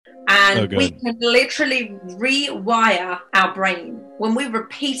And we can literally rewire our brain. When we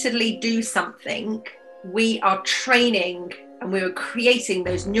repeatedly do something, we are training and we are creating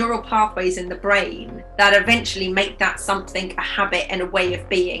those neural pathways in the brain that eventually make that something a habit and a way of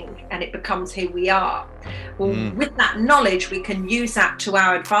being, and it becomes who we are. Well, with that knowledge, we can use that to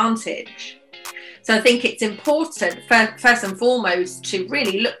our advantage. So I think it's important, first and foremost, to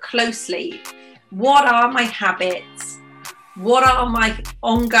really look closely. What are my habits? What are my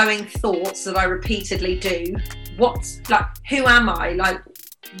ongoing thoughts that I repeatedly do? Who am I? Like,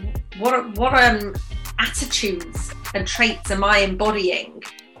 what attitudes and traits am I embodying?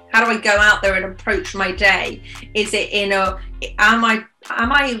 How do I go out there and approach my day? Is it am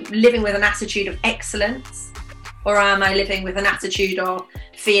I living with an attitude of excellence, or am I living with an attitude of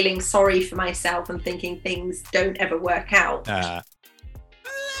feeling sorry for myself and thinking things don't ever work out?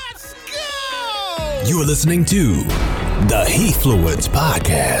 Let's go! You are listening to the Heathfluence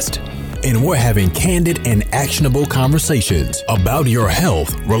Podcast, and we're having candid and actionable conversations about your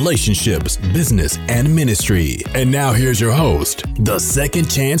health, relationships, business, and ministry. And now here's your host, the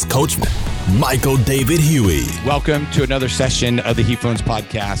Second Chance Coach, Michael David Huey. Welcome to another session of the Heathfluence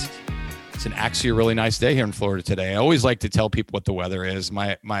Podcast. It's actually a really nice day here in Florida today. I always like to tell people what the weather is.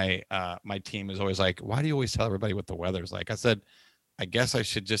 My team is always like, "Why do you always tell everybody what the weather is like?" I said, I guess I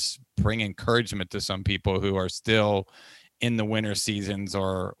should just bring encouragement to some people who are still in the winter seasons,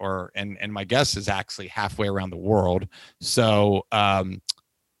 and my guess is actually halfway around the world. So I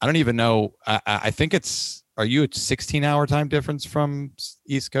don't even know. I think are you a 16-hour time difference from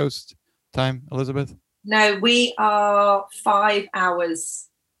East Coast time, Elizabeth? No, we are 5 hours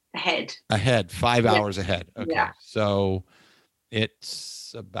ahead. 5 hours ahead. Okay. Yeah. So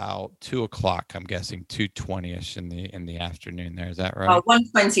it's about 2:00. I'm guessing 2:20ish in the afternoon there. Is that right?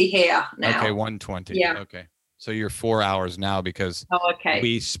 1:20 here now. Okay. 1:20. Yeah. Okay. So you're 4 hours now because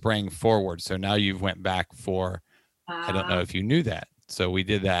we sprang forward. So now you've went back for, I don't know if you knew that. So we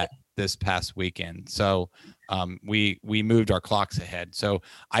did that this past weekend. So we moved our clocks ahead. So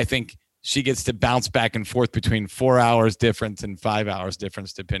I think she gets to bounce back and forth between 4 hours difference and 5 hours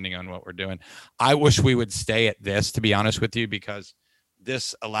difference, depending on what we're doing. I wish we would stay at this, to be honest with you, because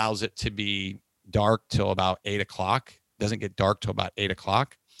this allows it to be dark till about 8:00. It doesn't get dark till about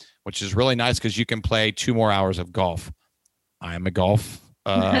 8:00, which is really nice because you can play 2 more hours of golf. I am a golf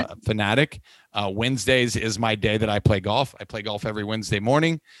fanatic. Wednesdays is my day that I play golf. I play golf every Wednesday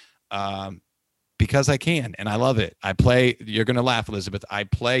morning. Because I can, and I love it. You're going to laugh, Elizabeth. I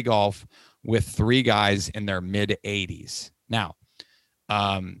play golf with 3 guys in their mid-80s. Now,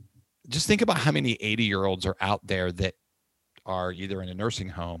 just think about how many 80-year-olds are out there that are either in a nursing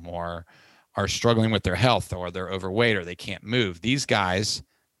home or are struggling with their health, or they're overweight, or they can't move. These guys,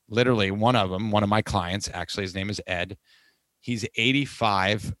 literally one of my clients, actually, his name is Ed. He's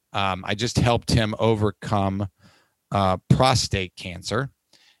 85. I just helped him overcome prostate cancer.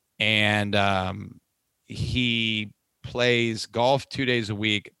 And he plays golf 2 days a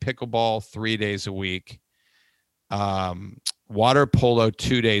week, pickleball 3 days a week, water polo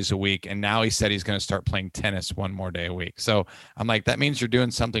 2 days a week. And now he said he's going to start playing tennis 1 more day a week. So I'm like, that means you're doing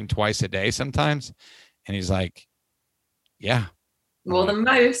something twice a day sometimes. And he's like, yeah. More than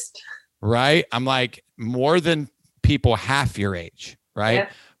most. Right. I'm like, more than people half your age, right? Yeah.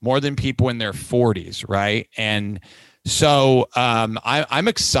 More than people in their 40s. Right. And so I'm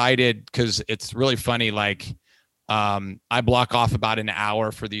excited because it's really funny. Like I block off about an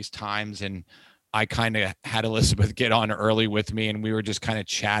hour for these times, and I kind of had Elizabeth get on early with me, and we were just kind of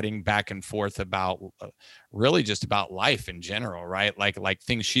chatting back and forth about really just about life in general, right? Like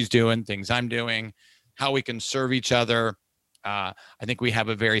things she's doing, things I'm doing, how we can serve each other. I think we have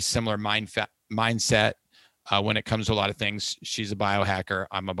a very similar mindset when it comes to a lot of things. She's a biohacker.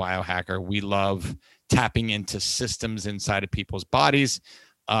 I'm a biohacker. We love tapping into systems inside of people's bodies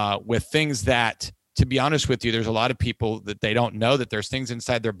with things that, to be honest with you, there's a lot of people that they don't know that there's things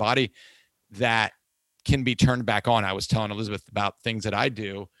inside their body that can be turned back on. I was telling Elizabeth about things that I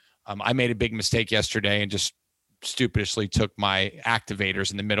do. I made a big mistake yesterday and just stupidly took my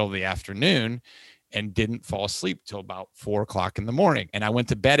activators in the middle of the afternoon and didn't fall asleep till about 4:00 in the morning. And I went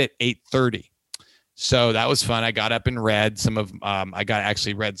to bed at 8:30. So that was fun. I got up and read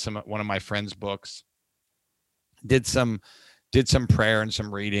one of my friend's books, did some prayer and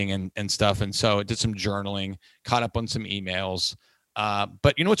some reading and stuff. And so I did some journaling, caught up on some emails.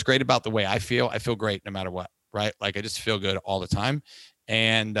 But you know what's great about the way I feel? I feel great no matter what, right? Like I just feel good all the time.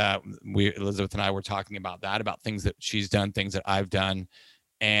 And Elizabeth and I were talking about that, about things that she's done, things that I've done,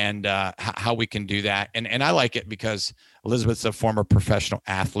 and how we can do that. And I like it because Elizabeth's a former professional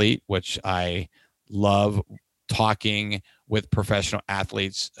athlete, which I love talking with professional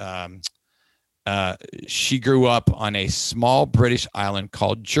athletes. She grew up on a small British island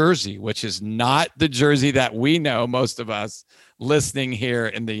called Jersey, which is not the Jersey that we know, most of us listening here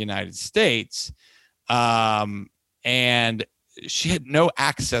in the United States. And she had no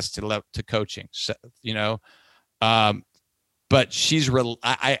access to coaching, so, but she's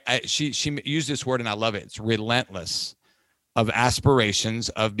she used this word and I love it. It's relentless of aspirations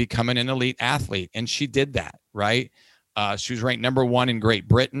of becoming an elite athlete. And she did that, right? She was ranked number 1 in Great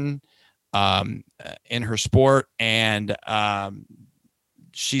Britain in her sport. And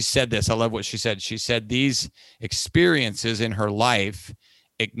she said this, I love what she said. She said these experiences in her life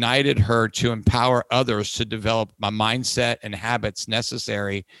ignited her to empower others to develop a mindset and habits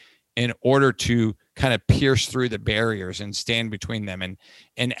necessary in order to kind of pierce through the barriers and stand between them. And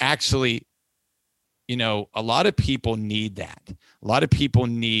actually, a lot of people need that. A lot of people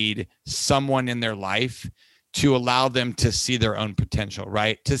need someone in their life to allow them to see their own potential,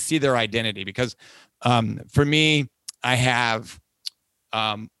 right? To see their identity. Because for me, I have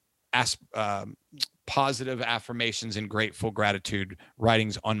positive affirmations and grateful gratitude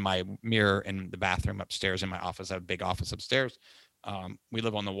writings on my mirror in the bathroom upstairs in my office. I have a big office upstairs. We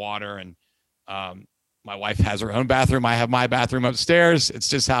live on the water, and my wife has her own bathroom. I have my bathroom upstairs. It's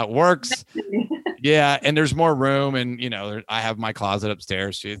just how it works. Yeah. And there's more room, and, I have my closet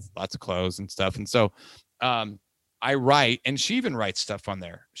upstairs. She has lots of clothes and stuff. And so I write, and she even writes stuff on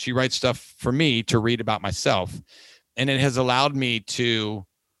there. She writes stuff for me to read about myself. And it has allowed me to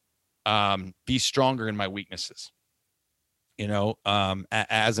be stronger in my weaknesses.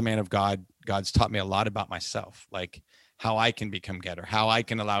 As a man of God, God's taught me a lot about myself, like how I can become better, how I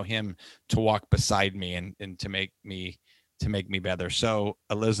can allow him to walk beside me and to make me better. So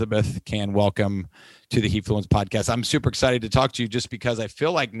Elizabeth Cann, welcome to the Heathfluence podcast. I'm super excited to talk to you just because I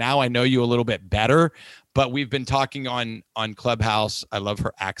feel like now I know you a little bit better, but we've been talking on Clubhouse. I love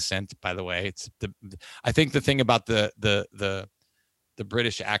her accent, by the way. I think the thing about the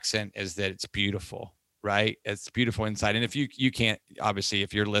British accent is that it's beautiful, right? It's beautiful inside. And if you can't, obviously,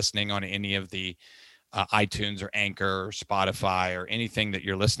 if you're listening on any of the iTunes or Anchor or Spotify or anything that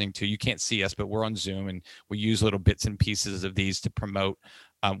you're listening to, you can't see us, but we're on Zoom and we use little bits and pieces of these to promote.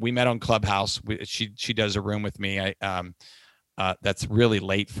 We met on Clubhouse. She does a room with me. That's really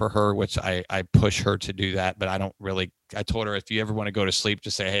late for her, which I push her to do that, but I told her, if you ever want to go to sleep,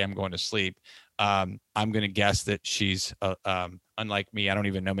 just say, hey, I'm going to sleep. I'm going to guess that she's unlike me. I don't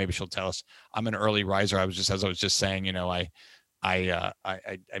even know. Maybe she'll tell us. I'm an early riser. As I was just saying, I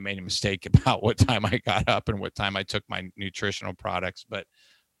made a mistake about what time I got up and what time I took my nutritional products. But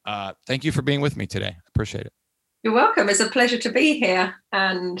thank you for being with me today. I appreciate it. You're welcome. It's a pleasure to be here.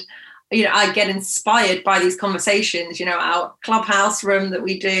 And, I get inspired by these conversations. Our Clubhouse room that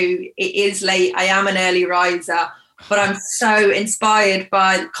we do, it is late. I am an early riser, but I'm so inspired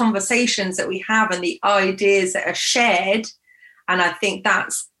by the conversations that we have and the ideas that are shared. And I think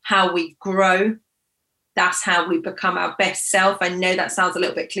that's how we grow. That's how we become our best self. I know that sounds a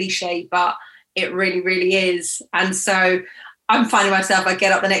little bit cliche, but it really, really is. And so I'm finding myself, I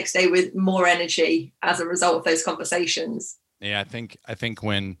get up the next day with more energy as a result of those conversations. Yeah, I think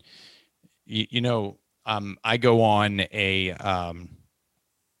when, I go on in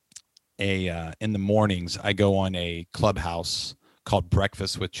the mornings, I go on a Clubhouse called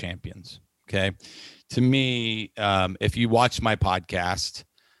Breakfast with Champions. Okay. To me, if you watch my podcast,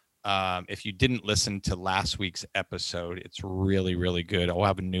 if you didn't listen to last week's episode, it's really, really good. I'll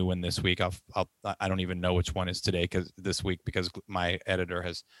have a new one this week. I don't even know which one is today because my editor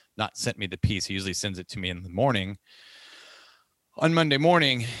has not sent me the piece. He usually sends it to me in the morning on Monday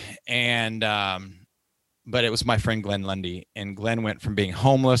morning. And, but it was my friend Glenn Lundy, and Glenn went from being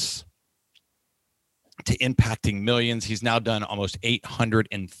homeless to impacting millions. He's now done almost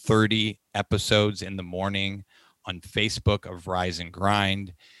 830 episodes in the morning on Facebook of Rise and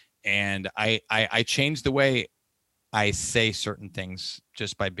Grind. And I changed the way I say certain things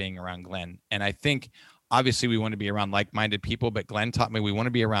just by being around Glenn. And I think obviously we want to be around like-minded people, but Glenn taught me we want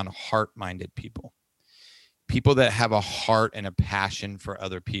to be around heart-minded people that have a heart and a passion for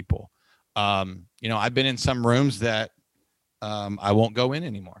other people. I've been in some rooms that I won't go in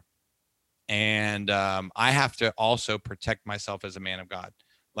anymore. And I have to also protect myself as a man of God.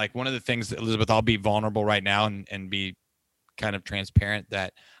 Like one of the things that, Elizabeth, I'll be vulnerable right now and be kind of transparent,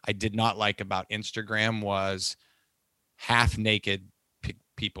 that I did not like about Instagram was half naked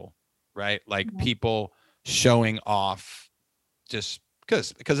people, right? Like people showing off just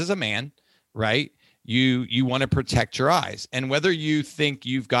because as a man, right? You want to protect your eyes. And whether you think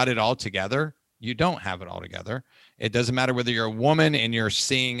you've got it all together, you don't have it all together. It doesn't matter whether you're a woman and you're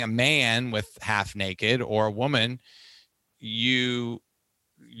seeing a man with half naked or a woman, you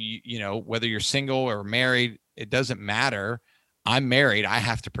know, whether you're single or married, it doesn't matter. I'm married. I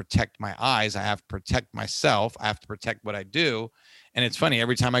have to protect my eyes. I have to protect myself. I have to protect what I do. And it's funny,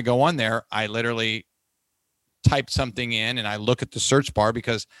 every time I go on there, I literally type something in and I look at the search bar,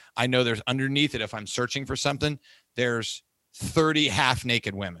 because I know there's underneath it, if I'm searching for something, there's 30 half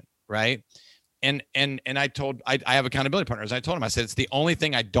naked women. Right. And I have accountability partners. I told him, I said, it's the only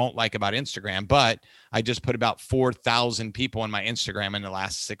thing I don't like about Instagram, but I just put about 4,000 people on my Instagram in the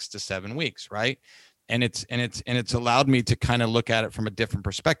last 6 to 7 weeks. Right. And it's allowed me to kind of look at it from a different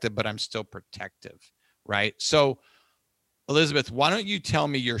perspective, but I'm still protective. Right. So Elizabeth, why don't you tell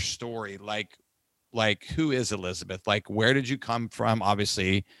me your story? Like who is Elizabeth? Like, where did you come from?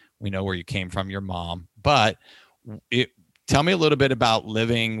 Obviously we know where you came from, your mom, but tell me a little bit about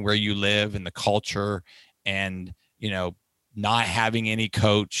living where you live and the culture, and, you know, not having any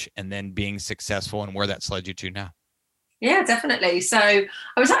coach and then being successful, and where that's led you to now. Yeah, definitely. So I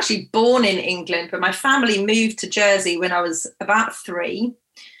was actually born in England, but my family moved to Jersey when I was about 3.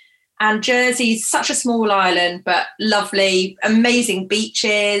 And Jersey's such a small island, but lovely, amazing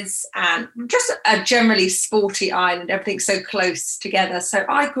beaches, and just a generally sporty island. Everything's so close together. So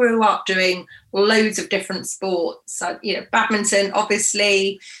I grew up doing loads of different sports. So, you know, badminton,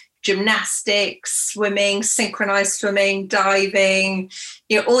 obviously, gymnastics, swimming, synchronized swimming, diving,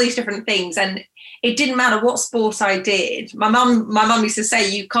 you know, all these different things. And it didn't matter what sport I did. My mum used to say,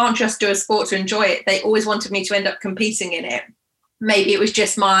 you can't just do a sport to enjoy it. They always wanted me to end up competing in it. Maybe it was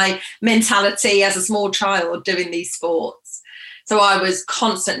just my mentality as a small child doing these sports. So I was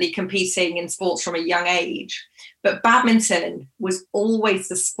constantly competing in sports from a young age. But badminton was always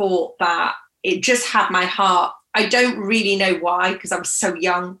the sport that it just had my heart. I don't really know why, because I was so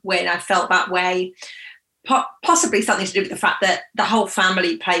young when I felt that way. Possibly something to do with the fact that the whole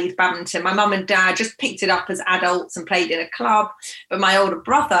family played badminton. My mum and dad just picked it up as adults and played in a club. But my older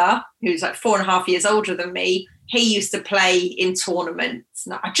brother, who's like 4.5 years older than me, he used to play in tournaments.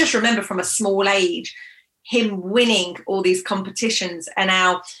 And I just remember from a small age him winning all these competitions, and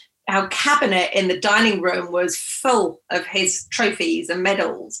our cabinet in the dining room was full of his trophies and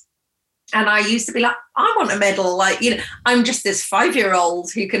medals. And I used to be like, I want a medal. Like, you know, I'm just this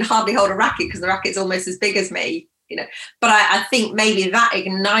 5-year-old who can hardly hold a racket because the racket's almost as big as me, you know. But I think maybe that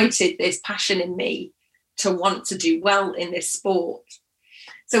ignited this passion in me to want to do well in this sport.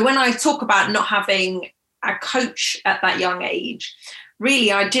 So when I talk about not having a coach at that young age,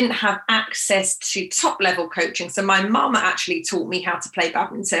 really, I didn't have access to top level coaching. So my mum actually taught me how to play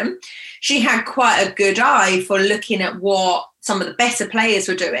badminton. She had quite a good eye for looking at what some of the better players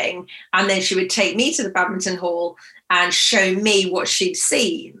were doing. And then she would take me to the badminton hall and show me what she'd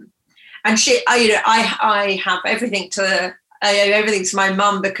seen. And I have everything to my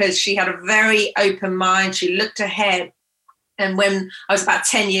mum, because she had a very open mind. She looked ahead. And when I was about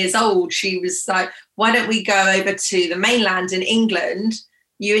 10 years old, she was like, why don't we go over to the mainland in England,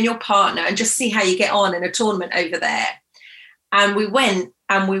 you and your partner, and just see how you get on in a tournament over there? And we went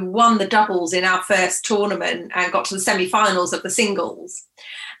and we won the doubles in our first tournament and got to the semi-finals of the singles.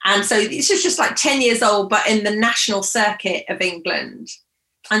 And so this was just like 10 years old, but in the national circuit of England.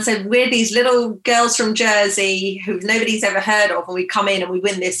 And so we're these little girls from Jersey who nobody's ever heard of, and we come in and we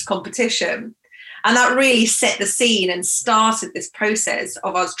win this competition. And that really set the scene and started this process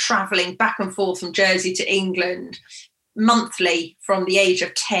of us travelling back and forth from Jersey to England monthly from the age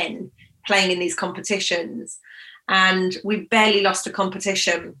of 10, playing in these competitions. And we barely lost a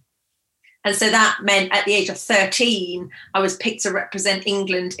competition. And so that meant at the age of 13, I was picked to represent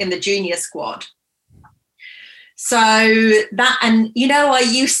England in the junior squad. So that, and, you know, I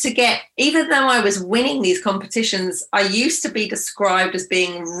used to get, even though I was winning these competitions, I used to be described as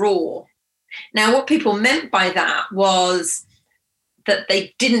being raw. Now, what people meant by that was that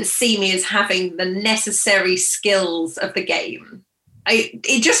they didn't see me as having the necessary skills of the game.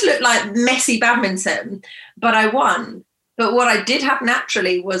 It just looked like messy badminton, but I won. But what I did have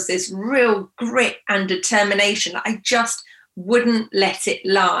naturally was this real grit and determination. I just wouldn't let it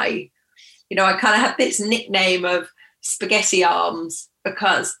lie. You know, I kind of had this nickname of spaghetti arms,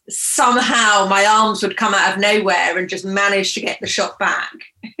 because somehow my arms would come out of nowhere and just manage to get the shot back.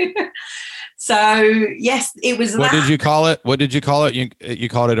 So, yes, it was What did you call it? What did you call it? You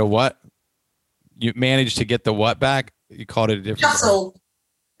called it a what? You managed to get the what back? You called it a different shuttle.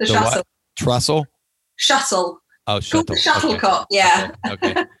 The shuttle. What? Trussel? Shuttle. Oh, shuttle. Shuttlecock, yeah.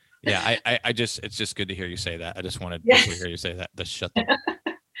 Okay. Yeah, I just, it's just good to hear you say that. I just wanted to hear you say that. The shuttle.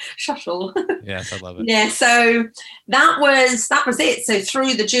 Shuttle. Yes, I love it. Yeah, so that was it. So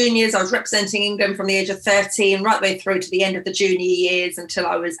through the juniors, I was representing England from the age of 13 right the way through to the end of the junior years until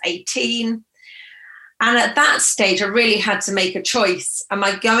I was 18. And at that stage, I really had to make a choice. Am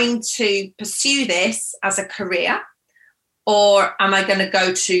I going to pursue this as a career, or am I going to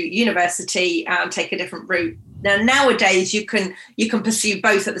go to university and take a different route? Now, nowadays, you can pursue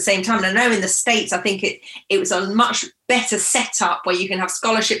both at the same time. And I know in the States, I think it was a much better setup where you can have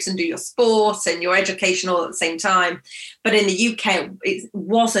scholarships and do your sport and your education all at the same time. But in the UK, it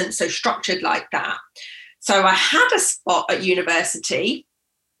wasn't so structured like that. So I had a spot at university,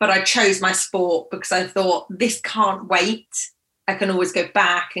 but I chose my sport because I thought, this can't wait. I can always go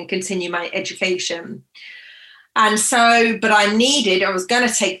back and continue my education. And so, but I was going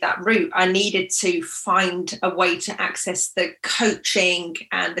to take that route. I needed to find a way to access the coaching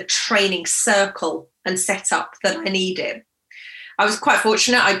and the training circle and setup that I needed. I was quite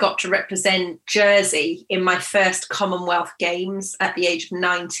fortunate. I got to represent Jersey in my first Commonwealth Games at the age of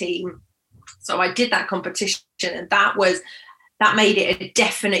 19. So I did that competition, and that made it a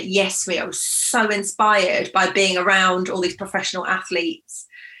definite yes for me. I was so inspired by being around all these professional athletes.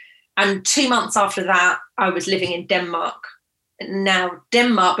 And 2 months after that, I was living in Denmark. Now,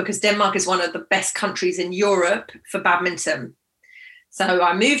 because Denmark is one of the best countries in Europe for badminton. So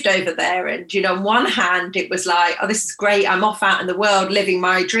I moved over there, and, on one hand, it was like, oh, this is great. I'm off out in the world living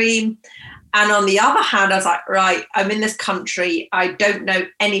my dream. And on the other hand, I was like, right, I'm in this country. I don't know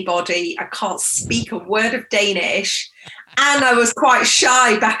anybody. I can't speak a word of Danish. And I was quite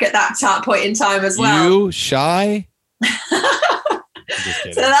shy back at that point in time as well. You shy?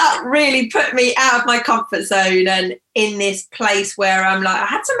 So that really put me out of my comfort zone and in this place where I'm like, I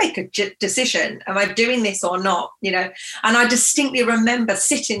had to make a decision. Am I doing this or not? And I distinctly remember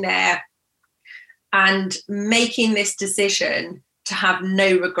sitting there and making this decision to have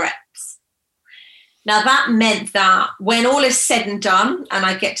no regrets. Now, that meant that when all is said and done and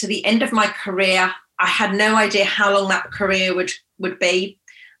I get to the end of my career, I had no idea how long that career would be.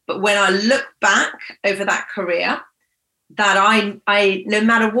 But when I look back over that career, that I no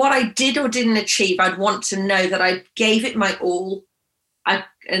matter what I did or didn't achieve, I'd want to know that I gave it my all.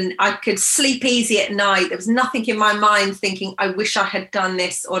 And I could sleep easy at night. There was nothing in my mind thinking, I wish I had done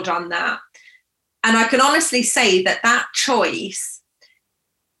this or done that. And I can honestly say that choice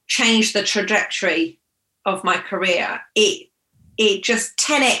changed the trajectory of my career. It just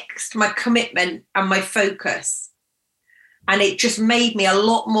 10x'd my commitment and my focus. And it just made me a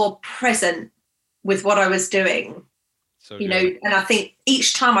lot more present with what I was doing. So and I think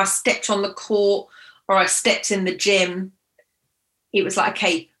each time I stepped on the court or I stepped in the gym, it was like,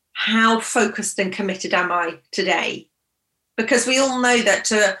 okay, how focused and committed am I today? Because we all know that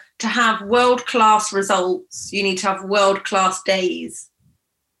to have world-class results, you need to have world-class days.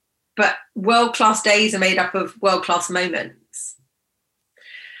 But world-class days are made up of world-class moments.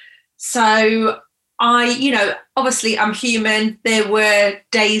 So obviously I'm human. There were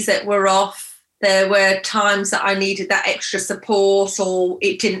days that were off. There were times that I needed that extra support, or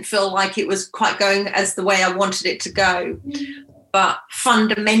it didn't feel like it was quite going as the way I wanted it to go. But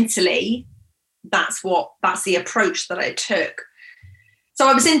fundamentally, that's the approach that I took. So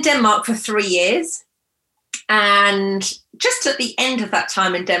I was in Denmark for 3 years. And just at the end of that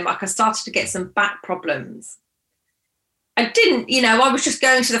time in Denmark, I started to get some back problems. I didn't, I was just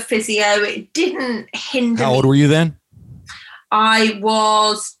going to the physio. It didn't hinder me. How old were you then? I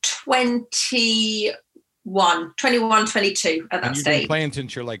was 21, 22 at that stage. You've been playing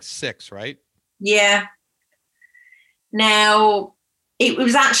since you're like 6, right? Yeah. Now, it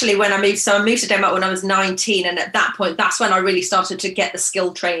was actually when I moved. So I moved to Denmark when I was 19. And at that point, that's when I really started to get the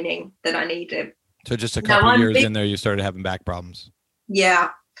skill training that I needed. So just a couple years in there, you started having back problems.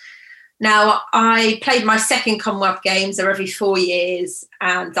 Yeah. Now, I played my second Commonwealth Games. They're every 4 years.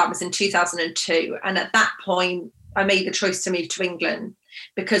 And that was in 2002. And at that point, I made the choice to move to England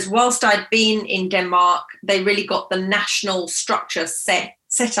because whilst I'd been in Denmark, they really got the national structure set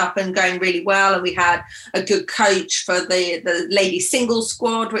up and going really well. And we had a good coach for the ladies singles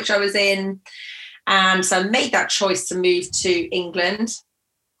squad, which I was in. And so I made that choice to move to England.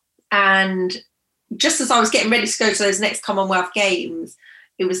 And just as I was getting ready to go to those next Commonwealth Games,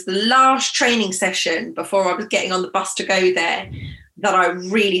 it was the last training session before I was getting on the bus to go there that I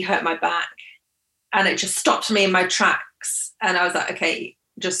really hurt my back. And it just stopped me in my tracks. And I was like, okay,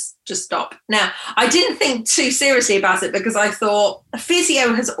 just stop. Now, I didn't think too seriously about it because I thought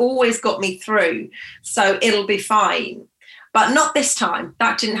physio has always got me through, so it'll be fine. But not this time.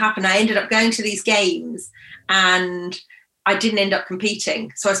 That didn't happen. I ended up going to these games and I didn't end up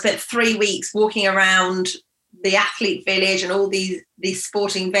competing. So I spent 3 weeks walking around the athlete village and all these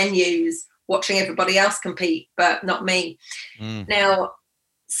sporting venues, watching everybody else compete, but not me. Now,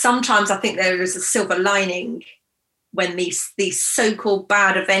 sometimes I think there is a silver lining when these so-called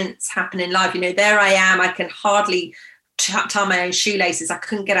bad events happen in life. You know, there I am, I can hardly tie my own shoelaces. I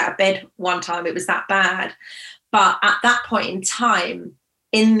couldn't get out of bed one time. It was that bad. But at that point in time,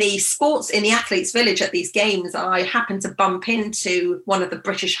 in the athletes' village at these games, I happened to bump into one of the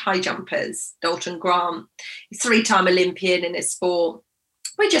British high jumpers, Dalton Grant. He's a 3-time Olympian in his sport.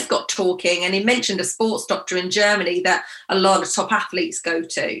 We just got talking, and he mentioned a sports doctor in Germany that a lot of top athletes go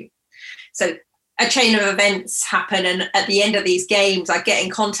to. So a chain of events happen, and at the end of these games, I get in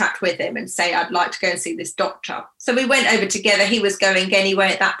contact with him and say, I'd like to go and see this doctor. So we went over together. He was going anywhere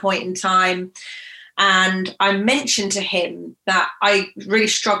at that point in time. And I mentioned to him that I really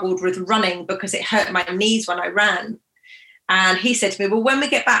struggled with running because it hurt my knees when I ran. And he said to me, well, when we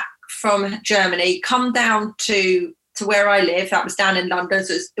get back from Germany, come down to where I live. That was down in London.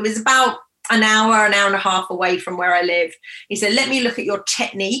 So it was about an hour and a half away from where I live. He said, let me look at your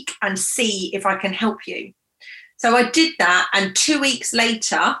technique and see if I can help you. So I did that. And 2 weeks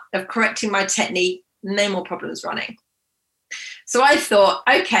later of correcting my technique, no more problems running. So I thought,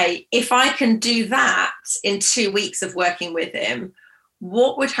 okay, if I can do that in 2 weeks of working with him,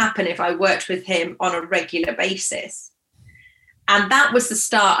 what would happen if I worked with him on a regular basis? And that was the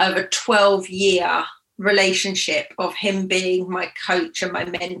start of a 12-year relationship of him being my coach and my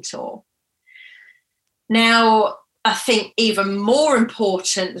mentor. Now, I think even more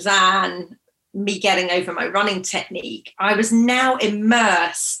important than me getting over my running technique, I was now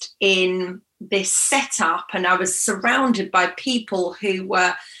immersed in this setup, and I was surrounded by people who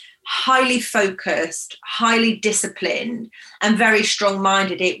were highly focused, highly disciplined, and very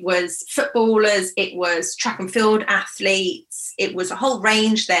strong-minded. It was footballers, it was track and field athletes, it was a whole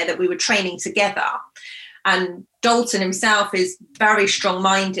range there that we were training together. And Dalton himself is very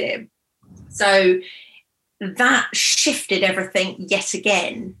strong-minded. So that shifted everything yet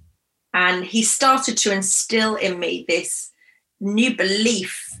again. And he started to instill in me this new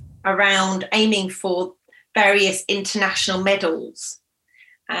belief around aiming for various international medals.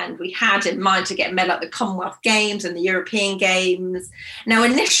 And we had in mind to get a medal at the Commonwealth Games and the European Games. Now,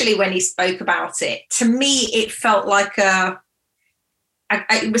 initially when he spoke about it, to me, it felt like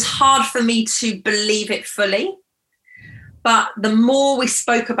it was hard for me to believe it fully. But the more we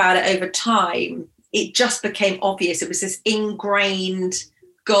spoke about it over time, it just became obvious. It was this ingrained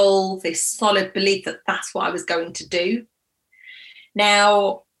goal, this solid belief that that's what I was going to do.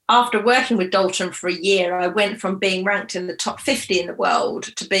 Now, after working with Dalton for a year, I went from being ranked in the top 50 in the world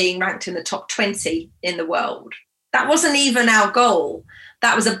to being ranked in the top 20 in the world. That wasn't even our goal.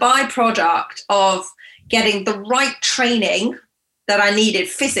 That was a byproduct of getting the right training that I needed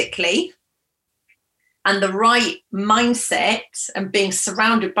physically and the right mindset and being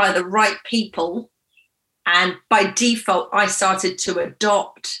surrounded by the right people. And by default, I started to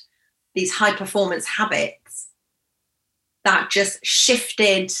adopt these high performance habits that just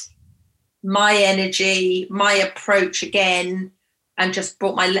shifted my energy, my approach again, and just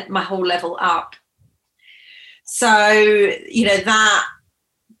brought my whole level up. So, you know,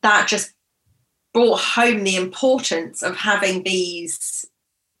 that just brought home the importance of having these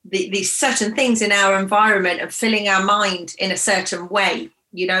certain things in our environment and filling our mind in a certain way,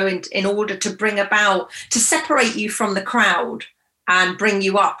 you know, in order to bring about, to separate you from the crowd and bring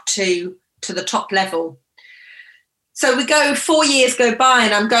you up to the top level. So 4 years go by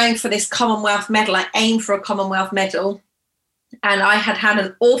and I'm going for this Commonwealth medal. I aim for a Commonwealth medal. And I had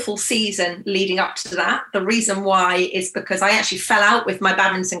an awful season leading up to that. The reason why is because I actually fell out with my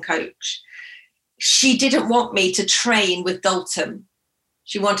badminton coach. She didn't want me to train with Dalton.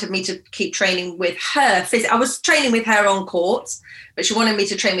 She wanted me to keep training with her. I was training with her on court, but she wanted me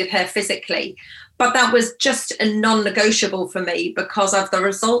to train with her physically. But that was just a non-negotiable for me because of the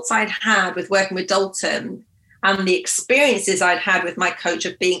results I'd had with working with Dalton and the experiences I'd had with my coach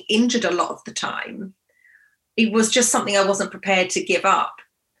of being injured a lot of the time. It was just something I wasn't prepared to give up.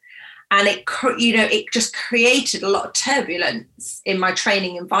 And it just created a lot of turbulence in my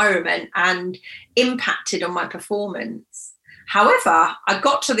training environment and impacted on my performance. However, I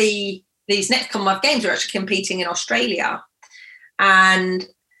got to these next Commonwealth Games. We're actually competing in Australia. And,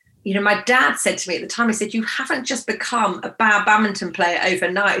 you know, my dad said to me at the time, he said, you haven't just become a bad badminton player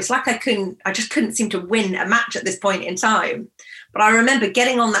overnight. It's like I just couldn't seem to win a match at this point in time. But I remember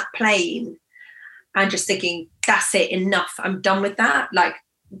getting on that plane and just thinking, that's it, enough. I'm done with that. Like,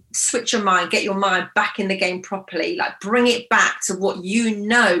 switch your mind, get your mind back in the game properly. Like, bring it back to what you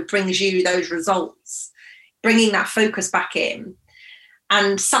know brings you those results, bringing that focus back in.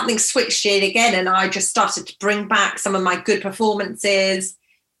 And something switched it again. And I just started to bring back some of my good performances.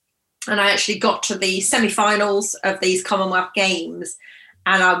 And I actually got to the semi-finals of these Commonwealth Games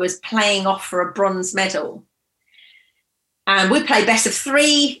and I was playing off for a bronze medal. And we play best of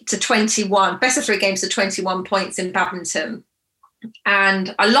 3 to 21, best of 3 games to 21 points in badminton.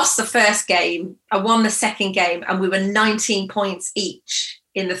 And I lost the first game, I won the second game, and we were 19 points each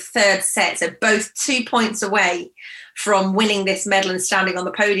in the third set. So both 2 points away from winning this medal and standing on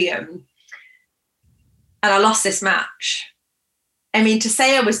the podium. And I lost this match. I mean, to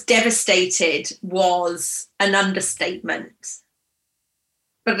say I was devastated was an understatement.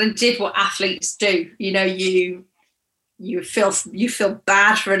 But I did what athletes do. You know, you feel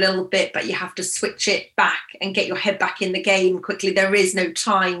bad for a little bit, but you have to switch it back and get your head back in the game quickly. There is no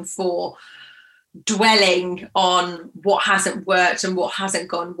time for dwelling on what hasn't worked and what hasn't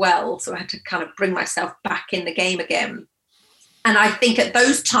gone well. So I had to kind of bring myself back in the game again. And I think at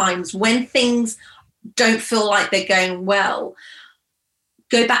those times when things don't feel like they're going well,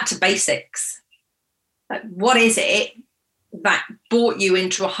 go back to basics. Like, what is it that brought you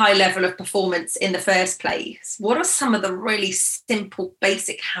into a high level of performance in the first place? What are some of the really simple,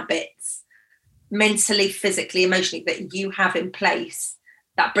 basic habits, mentally, physically, emotionally, that you have in place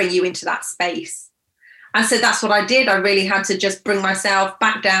that bring you into that space? And so that's what I did. I really had to just bring myself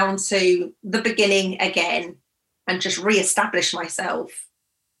back down to the beginning again and just reestablish myself.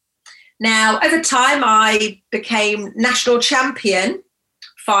 Now, over time, I became national champion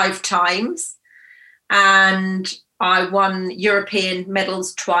 5 times, and I won European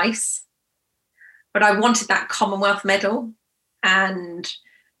medals twice, but I wanted that Commonwealth medal, and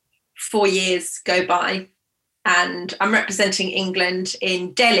 4 years go by and I'm representing England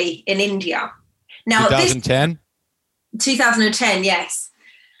in Delhi in India. Now, 2010? 2010, yes.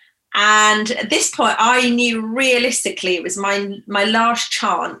 And at this point, I knew realistically it was my last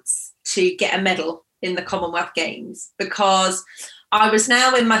chance to get a medal in the Commonwealth Games, because I was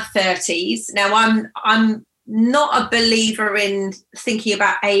now in my 30s. Now, I'm not a believer in thinking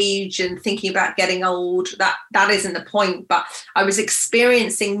about age and thinking about getting old. That isn't the point. But I was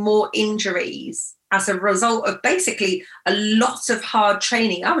experiencing more injuries as a result of basically a lot of hard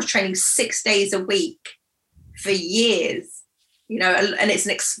training. I was training 6 days a week for years, you know, and it's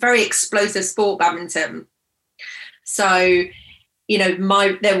a very explosive sport, badminton. So, you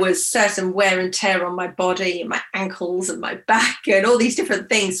know, there was certain wear and tear on my body and my ankles and my back and all these different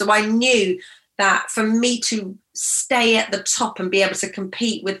things. So I knew that for me to stay at the top and be able to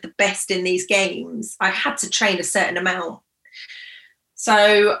compete with the best in these games, I had to train a certain amount.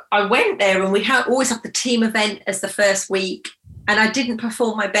 So I went there, and we always have the team event as the first week. And I didn't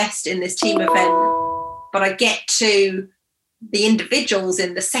perform my best in this team event, but I get to the individuals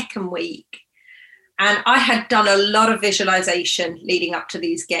in the second week. And I had done a lot of visualization leading up to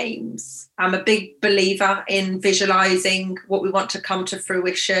these games. I'm a big believer in visualizing what we want to come to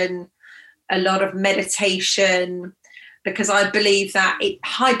fruition, a lot of meditation, because I believe that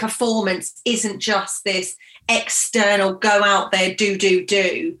high performance isn't just this external, go out there,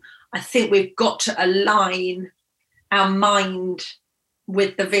 do. I think we've got to align our mind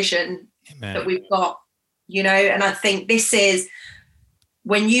with the vision Amen. That we've got, you know, and I think this is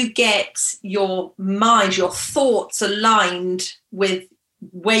when you get your mind, your thoughts aligned with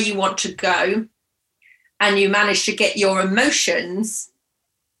where you want to go, and you manage to get your emotions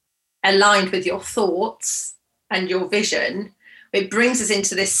aligned with your thoughts and your vision, it brings us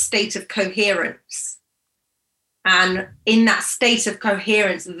into this state of coherence. And in that state of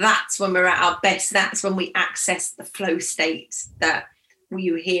coherence, that's when we're at our best. That's when we access the flow state that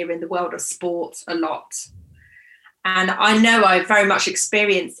you hear in the world of sport a lot. And I know I very much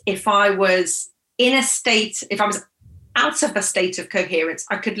experienced if I was out of a state of coherence,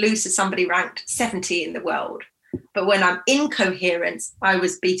 I could lose to somebody ranked 70 in the world. But when I'm in coherence, I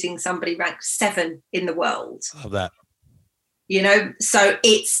was beating somebody ranked 7 in the world. Love that. You know, so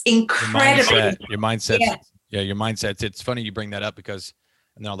it's incredible. Your mindset. Yeah, your mindset. It's funny you bring that up, because,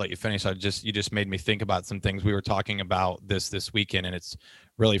 and then I'll let you finish. You just made me think about some things we were talking about this weekend, and it's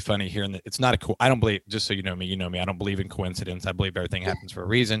really funny hearing that it's not I don't believe, just so you know me, I don't believe in coincidence. I believe everything happens for a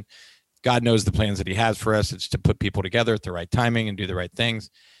reason. God knows the plans that he has for us. It's to put people together at the right timing and do the right things.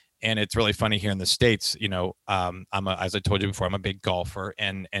 And it's really funny here in the States, you know, as I told you before, I'm a big golfer,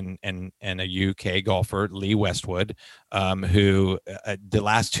 and a UK golfer, Lee Westwood, who the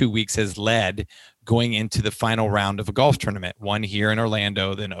last 2 weeks has led going into the final round of a golf tournament, one here in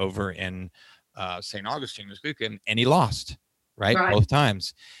Orlando, then over in St. Augustine this weekend, and he lost, right? Both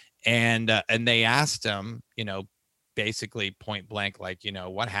times. And they asked him, you know, basically point blank, like, you know,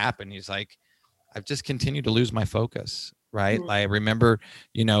 what happened? He's like, I've just continued to lose my focus. Right. I remember,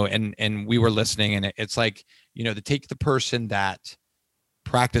 you know, and we were listening, and it's like, you know, to take the person that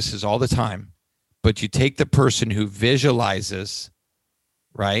practices all the time, but you take the person who visualizes,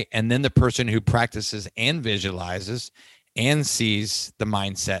 right, and then the person who practices and visualizes, and sees the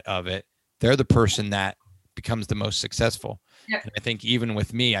mindset of it, they're the person that becomes the most successful. Yeah. And I think even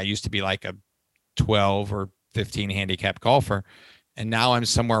with me, I used to be like a 12 or 15 handicap golfer. And now I'm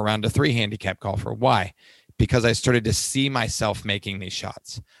somewhere around a 3 handicap golfer. Why? Because I started to see myself making these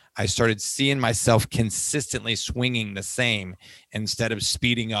shots. I started seeing myself consistently swinging the same instead of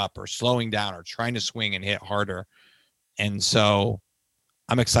speeding up or slowing down or trying to swing and hit harder. And so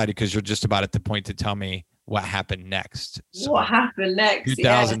I'm excited because you're just about at the point to tell me what happened next. So what happened next?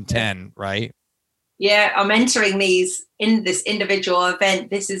 2010, right? Yeah, I'm entering in this individual event.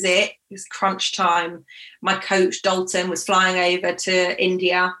 This is it. It's crunch time. My coach, Dalton, was flying over to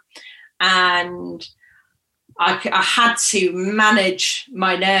India, and I had to manage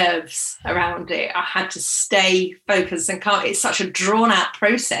my nerves around it. I had to stay focused and calm. It's such a drawn out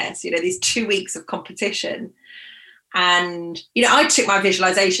process, these 2 weeks of competition. And, I took my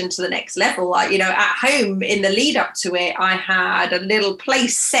visualization to the next level. At home in the lead up to it, I had a little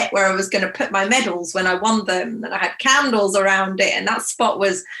place set where I was going to put my medals when I won them. And I had candles around it, and that spot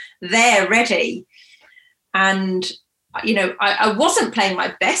was there ready. And, I wasn't playing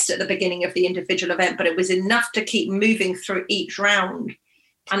my best at the beginning of the individual event, but it was enough to keep moving through each round.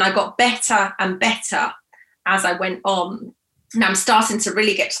 And I got better and better as I went on. And I'm starting to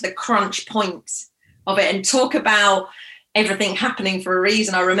really get to the crunch point of it and talk about everything happening for a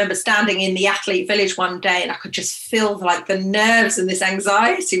reason. I remember standing in the athlete village one day, and I could just feel like the nerves and this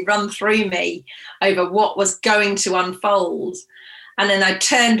anxiety run through me over what was going to unfold. And then I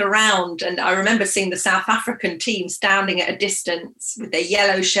turned around, and I remember seeing the South African team standing at a distance with their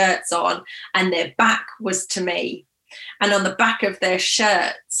yellow shirts on, and their back was to me. And on the back of their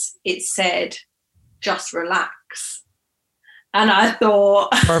shirts, it said, "Just relax." And I thought,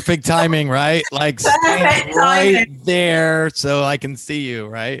 perfect timing, right? Like right there so I can see you,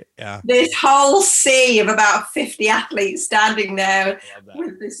 right? Yeah. This whole sea of about 50 athletes standing there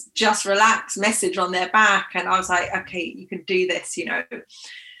with this "just relax" message on their back. And I was like, okay, you can do this,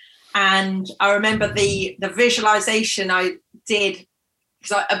 And I remember the visualization I did,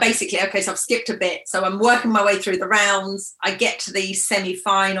 because I basically, so I've skipped a bit. So I'm working my way through the rounds. I get to the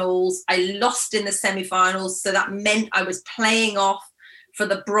semi-finals. I lost in the semi-finals. So that meant I was playing off for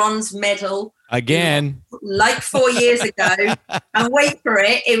the bronze medal. Again. Like 4 years ago. And wait for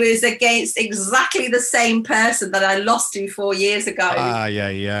it. It was against exactly the same person that I lost to 4 years ago. I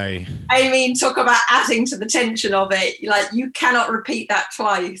mean, talk about adding to the tension of it. Like, you cannot repeat that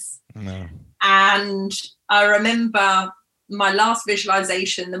twice. No. And I remember my last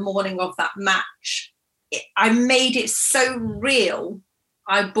visualization the morning of that match, I made it so real.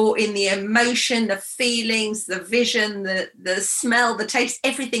 I brought in the emotion, the feelings, the vision, the smell, the taste,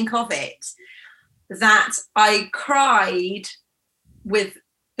 everything of it, that I cried with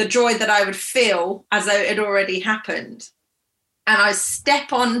the joy that I would feel as though it had already happened. And I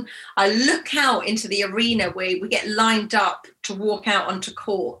look out into the arena where we get lined up to walk out onto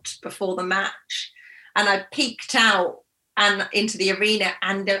court before the match. And I peeked out and into the arena,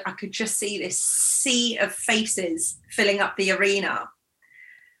 and I could just see this sea of faces filling up the arena.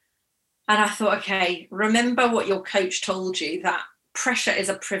 And I thought, okay, remember what your coach told you, that pressure is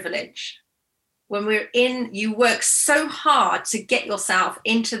a privilege. When you work so hard to get yourself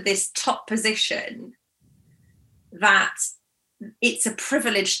into this top position that it's a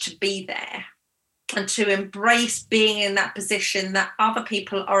privilege to be there and to embrace being in that position that other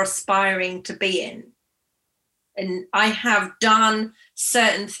people are aspiring to be in. And I have done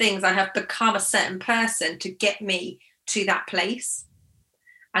certain things. I have become a certain person to get me to that place.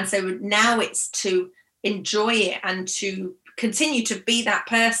 And so now it's to enjoy it and to continue to be that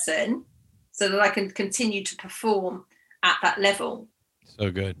person so that I can continue to perform at that level.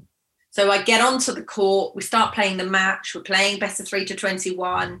 So good. So I get onto the court, we start playing the match, we're playing best of 3 to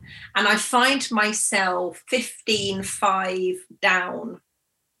 21, and I find myself 15-5 down.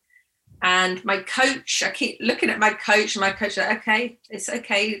 And my coach, I keep looking at my coach, and my coach said, okay, it's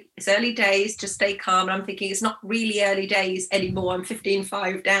early days, just stay calm. And I'm thinking, it's not really early days anymore. I'm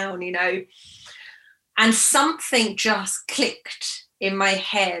 15-5 down, And something just clicked in my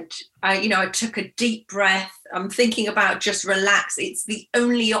head. I took a deep breath. I'm thinking about just relax. It's the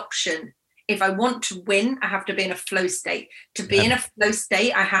only option. If I want to win, I have to be in a flow state. To be in a flow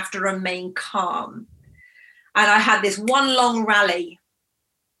state, I have to remain calm. And I had this one long rally,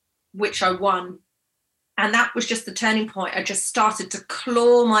 which I won. And that was just the turning point. I just started to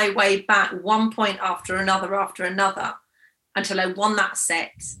claw my way back one point after another, until I won that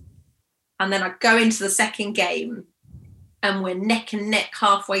set. And then I go into the second game, and we're neck and neck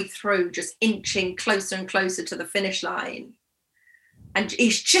halfway through, just inching closer and closer to the finish line. And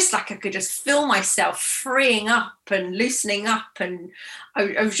it's just like I could just feel myself freeing up and loosening up. And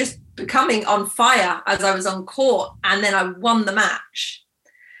I was just becoming on fire as I was on court. And then I won the match.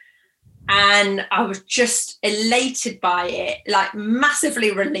 And I was just elated by it, like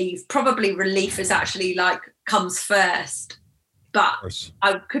massively relieved. Probably relief is actually like comes first. But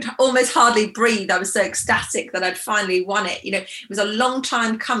I could almost hardly breathe. I was so ecstatic that I'd finally won it. You know, it was a long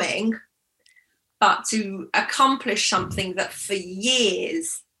time coming. But to accomplish something that for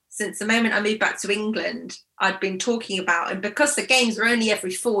years, since the moment I moved back to England, I'd been talking about, and because the games are only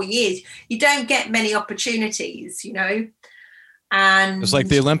every 4 years, you don't get many opportunities, you know. And it's like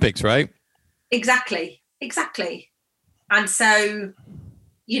the Olympics, right? Exactly. And so,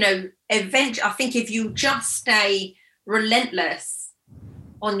 you know, eventually, I think if you just stay relentless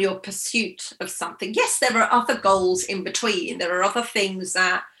on your pursuit of something, yes, there are other goals in between. There are other things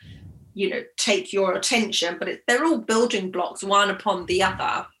that, you know, take your attention, but they're all building blocks, one upon the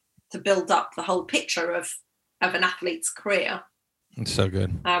other, to build up the whole picture of an athlete's career. It's so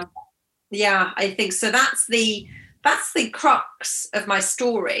good. Yeah, I think so. That's the crux of my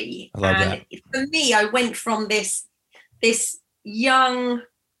story. I love that. For me, I went from this young,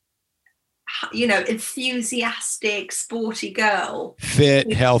 you know, enthusiastic, sporty girl,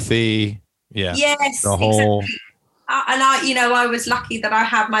 fit, healthy. Yeah. Yes. The whole. Exactly. And I, you know, I was lucky that I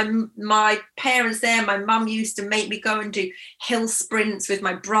had my parents there. My mum used to make me go and do hill sprints with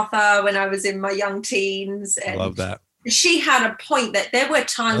my brother when I was in my young teens. And I love that. She had a point that there were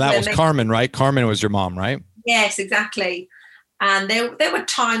times. Well, that was Carmen, right? Carmen was your mom, right? Yes, exactly. And there were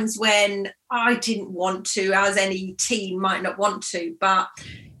times when I didn't want to, as any teen might not want to. But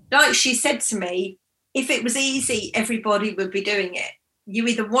like she said to me, if it was easy, everybody would be doing it. You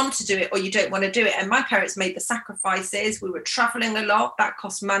either want to do it or you don't want to do it. And my parents made the sacrifices. We were traveling a lot. That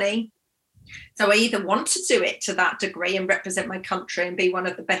cost money. So I either want to do it to that degree and represent my country and be one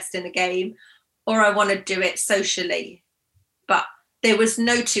of the best in the game, or I want to do it socially. But there was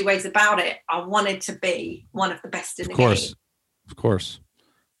no two ways about it. I wanted to be one of the best in the game. Of course.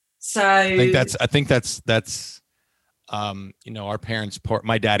 So I think that's you know, our parents,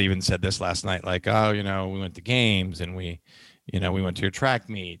 my dad even said this last night, like, oh, you know, we went to games and we went to your track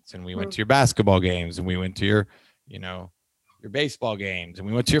meets and we went to your basketball games and we went to your, you know, your baseball games and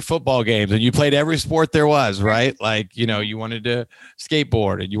we went to your football games and you played every sport there was, right? Like, you know, you wanted to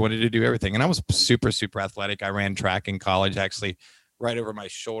skateboard and you wanted to do everything. And I was super, super athletic. I ran track in college. Actually, right over my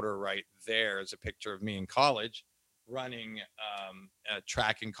shoulder right there is a picture of me in college running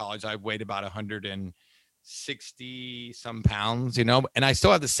track in college. I weighed about 160 some pounds, you know, and I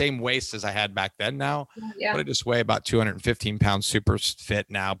still have the same waist as I had back then now, but I just weigh about 215 pounds, super fit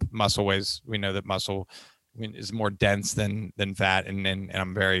now. Muscle weighs, we know that muscle is more dense than fat. And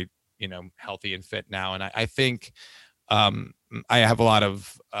I'm very, you know, healthy and fit now. And I think I have a lot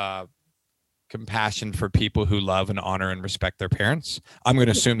of compassion for people who love and honor and respect their parents. I'm going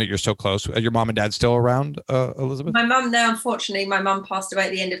to assume that you're so close. Are your mom and dad still around, Elizabeth? My mum, no, unfortunately, my mum passed away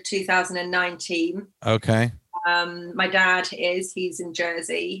at the end of 2019. Okay. My dad he's in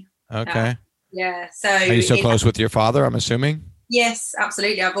Jersey. Okay. Yeah. So are you so close with your father, I'm assuming? Yes,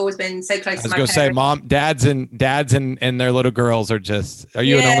 absolutely. I've always been so close to my parents. I was going to say, dads and their little girls are just, are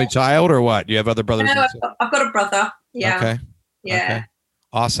you an only child or what? Do you have other brothers? No, I've got a brother. Yeah. Okay. Yeah. Okay.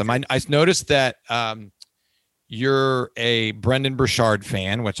 Awesome. I noticed that you're a Brendan Burchard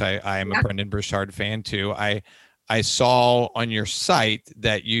fan, which I am a Brendan Burchard fan too. I saw on your site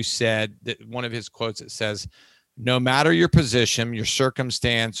that you said that one of his quotes, it says, no matter your position, your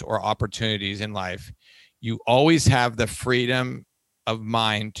circumstance, or opportunities in life, you always have the freedom of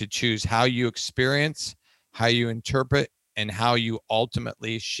mind to choose how you experience, how you interpret, and how you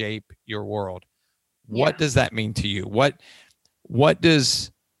ultimately shape your world. What does that mean to you? What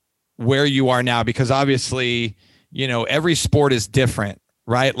does where you are now? Because obviously, you know, every sport is different,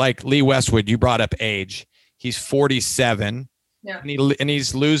 right? Like Lee Westwood, you brought up age. He's 47 and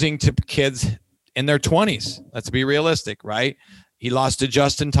he's losing to kids in their 20s. Let's be realistic, right? He lost to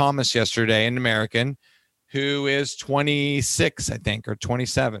Justin Thomas yesterday, an American, who is 26, I think, or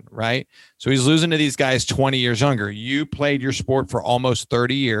 27, right? So he's losing to these guys 20 years younger. You played your sport for almost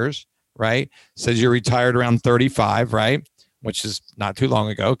 30 years, right? Says you're retired around 35, right? Which is not too long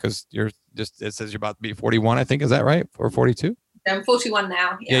ago because it says you're about to be 41, I think. Is that right? Or 42? I'm 41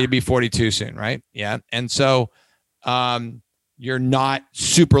 now. Yeah, you'll be 42 soon, right? Yeah. And so you're not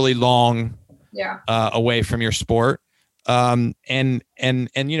superly long away from your sport. And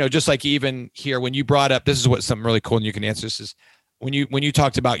you know, just like even here, when you brought up, this is what something really cool, and you can answer this, is when you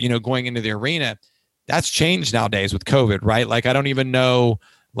talked about, you know, going into the arena, that's changed nowadays with COVID, right? Like, I don't even know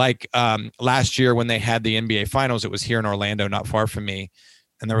Like last year when they had the NBA finals, it was here in Orlando, not far from me.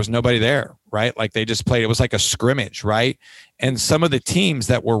 And there was nobody there, right? Like they just played, it was like a scrimmage, right? And some of the teams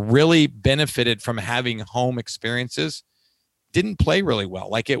that were really benefited from having home experiences didn't play really well.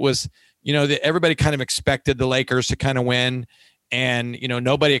 Like it was, everybody kind of expected the Lakers to kind of win. And,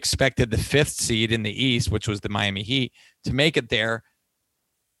 nobody expected the 5th seed in the East, which was the Miami Heat, to make it there.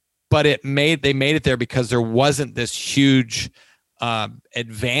 But they made it there because there wasn't this huge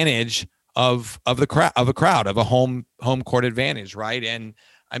advantage of a home court advantage, right? And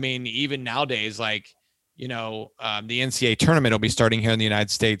I mean, even nowadays, like, the NCAA tournament will be starting here in the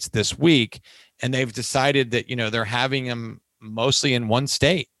United States this week, and they've decided that, they're having them mostly in one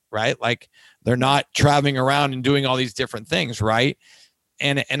state, right? Like they're not traveling around and doing all these different things, right?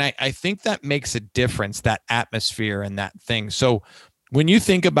 And I think that makes a difference, that atmosphere and that thing. So when you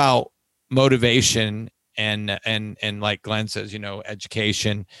think about motivation and like Glenn says,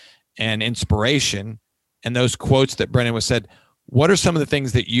 education and inspiration, and those quotes that Brennan was said, what are some of the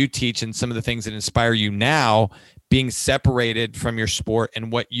things that you teach and some of the things that inspire you now, being separated from your sport,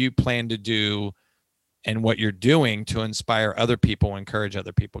 and what you plan to do and what you're doing to inspire other people, encourage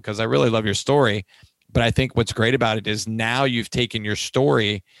other people? Because I really love your story, but I think what's great about it is now you've taken your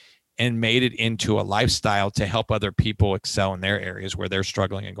story and made it into a lifestyle to help other people excel in their areas where they're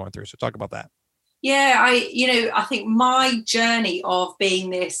struggling and going through. So talk about that. Yeah, I think my journey of being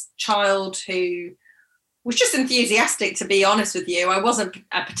this child who was just enthusiastic, to be honest with you, I wasn't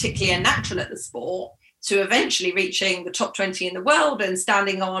particularly a natural at the sport, to eventually reaching the top 20 in the world and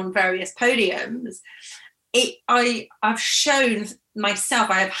standing on various podiums. I've shown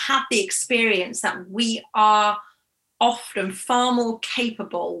myself, I have had the experience that we are often far more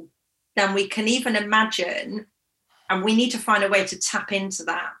capable than we can even imagine, and we need to find a way to tap into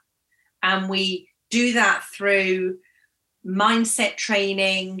that. And we do that through mindset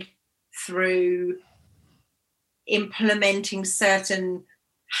training, through implementing certain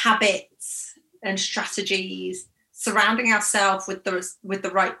habits and strategies, surrounding ourselves with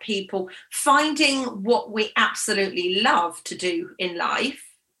the right people, finding what we absolutely love to do in life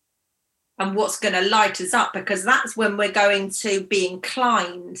and what's going to light us up, because that's when we're going to be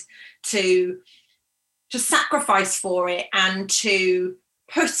inclined to sacrifice for it and to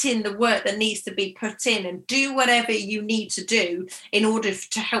put in the work that needs to be put in and do whatever you need to do in order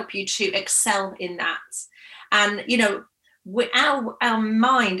to help you to excel in that. And, our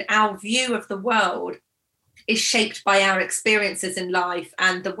mind, our view of the world is shaped by our experiences in life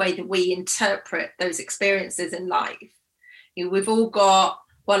and the way that we interpret those experiences in life. We've all got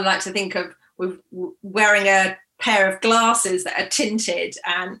what I like to think of with wearing a pair of glasses that are tinted,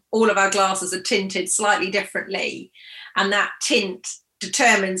 and all of our glasses are tinted slightly differently. And that tint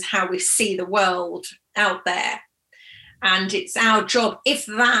determines how we see the world out there. And it's our job, if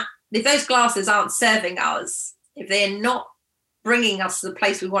those glasses aren't serving us, if they're not bringing us to the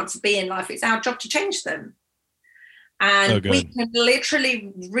place we want to be in life, it's our job to change them. And we can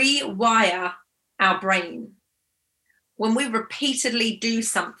literally rewire our brain. When we repeatedly do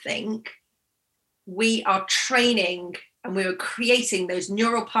something, we are training and we are creating those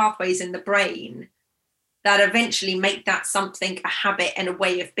neural pathways in the brain that eventually make that something a habit and a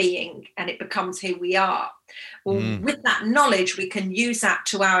way of being, and it becomes who we are. Well, with that knowledge, we can use that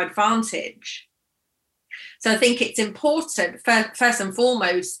to our advantage. So I think it's important, first and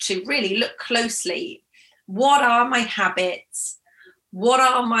foremost, to really look closely. What are my habits? What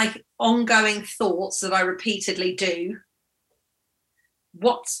are my ongoing thoughts that I repeatedly do?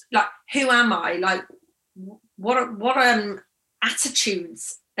 Who am I? Like, what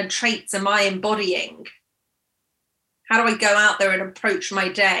attitudes and traits am I embodying? How do I go out there and approach my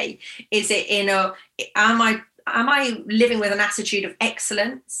day? Is it am I living with an attitude of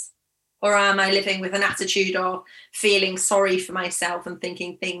excellence, or am I living with an attitude of feeling sorry for myself and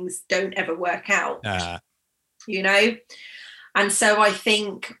thinking things don't ever work out? And so I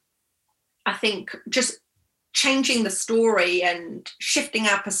think just changing the story and shifting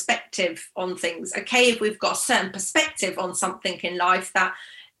our perspective on things. Okay, if we've got a certain perspective on something in life that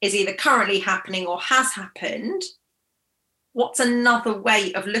is either currently happening or has happened, what's another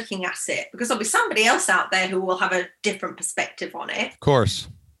way of looking at it? Because there'll be somebody else out there who will have a different perspective on it. Of course.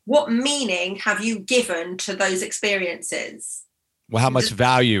 What meaning have you given to those experiences? Well, how much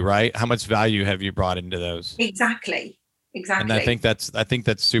value, right? How much value have you brought into those? Exactly. And I think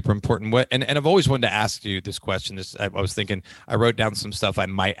that's super important. And I've always wanted to ask you this question. I was thinking, I wrote down some stuff I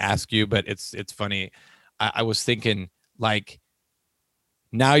might ask you, but it's funny. I was thinking, like,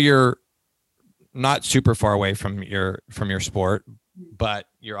 now you're not super far away from your sport, but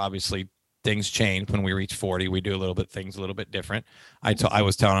you're obviously things change when we reach 40. We do things a little bit different. I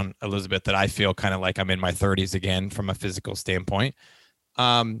was telling Elizabeth that I feel kind of like I'm in my 30s again from a physical standpoint.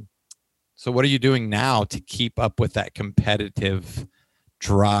 So what are you doing now to keep up with that competitive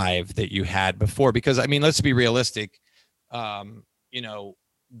drive that you had before? Because I mean, let's be realistic.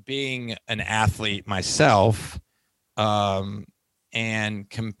 Being an athlete myself, and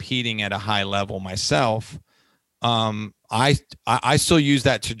competing at a high level myself, I still use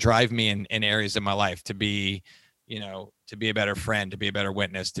that to drive me in areas of my life to be a better friend, to be a better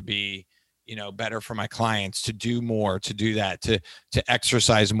witness, to be, better for my clients, to do more, to do that, to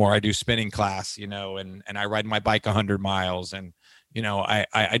exercise more. I do spinning class, and I ride my bike 100 miles and,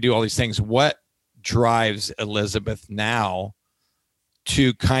 I do all these things. What drives Elizabeth now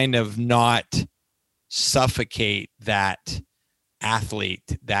to kind of not suffocate that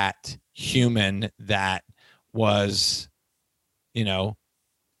athlete, that human that was,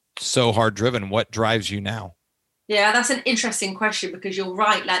 so hard driven? What drives you now? Yeah, that's an interesting question, because you're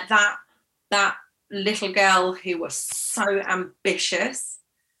right. Like that little girl who was so ambitious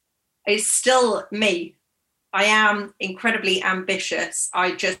is still me. I am incredibly ambitious.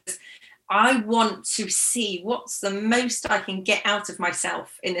 I want to see what's the most I can get out of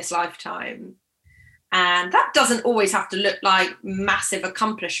myself in this lifetime. And that doesn't always have to look like massive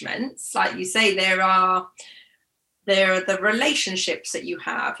accomplishments. Like you say, there are the relationships that you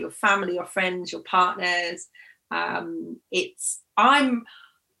have, your family, your friends, your partners. I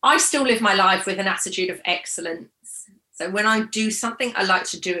still live my life with an attitude of excellence. So when I do something, I like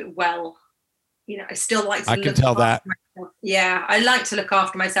to do it well. I still like to. I can tell that. Myself. Yeah, I like to look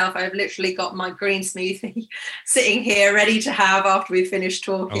after myself. I've literally got my green smoothie sitting here ready to have after we finish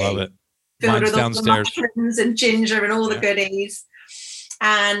talking. I love it. Filled Mine's with all downstairs. the mushrooms and ginger and all the goodies.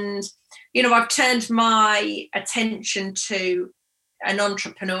 And, I've turned my attention to an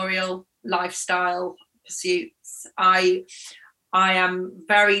entrepreneurial lifestyle pursuits. I am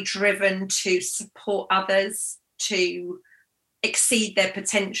very driven to support others to exceed their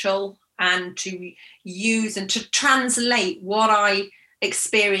potential and to use and to translate what I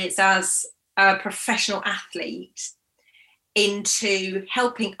experience as a professional athlete into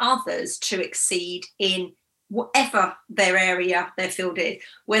helping others to exceed in whatever their area, their field is,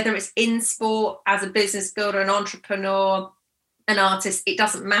 whether it's in sport, as a business builder, an entrepreneur, an artist, it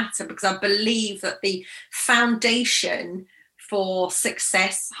doesn't matter, because I believe that the foundation for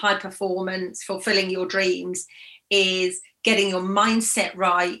success, high performance, fulfilling your dreams is getting your mindset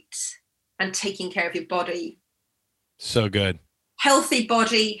right and taking care of your body. So good. Healthy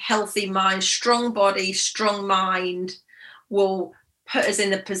body, healthy mind, strong body, strong mind will put us in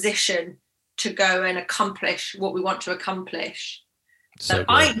the position to go and accomplish what we want to accomplish. So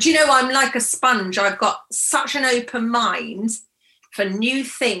I'm like a sponge. I've got such an open mind for new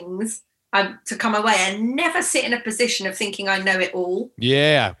things to come away, and never sit in a position of thinking I know it all.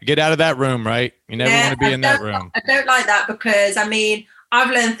 Yeah, get out of that room, right? You never want to be in that room. I don't like that, because I've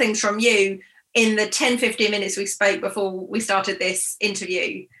learned things from you in the 10-15 minutes we spoke before we started this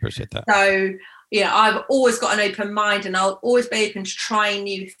interview. Appreciate that. So I've always got an open mind, and I'll always be open to trying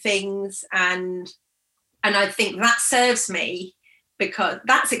new things, and I think that serves me, because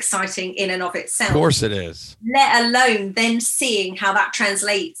that's exciting in and of itself. Of course it is. Let alone then seeing how that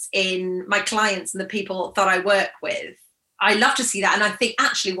translates in my clients and the people that I work with. I love to see that, and I think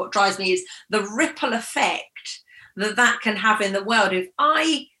actually what drives me is the ripple effect that can have in the world. If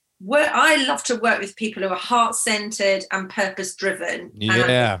I love to work with people who are heart-centered and purpose-driven.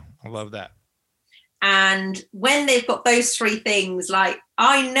 Yeah, I love that. And when they've got those three things, like,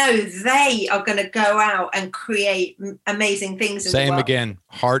 I know they are going to go out and create amazing things in the world. Same again,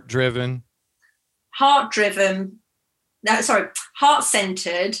 heart-driven,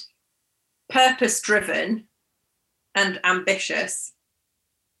 heart-centered, purpose-driven, and ambitious.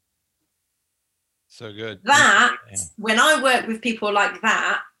 So good. When I work with people like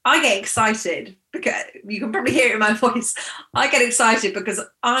that, I get excited, because you can probably hear it in my voice. I get excited because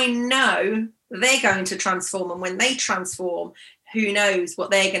I know they're going to transform, and when they transform, who knows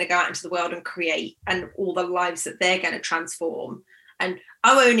what they're going to go out into the world and create, and all the lives that they're going to transform. And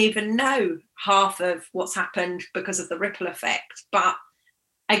I won't even know half of what's happened because of the ripple effect. But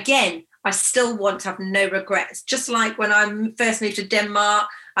again, I still want to have no regrets. Just like when I first moved to Denmark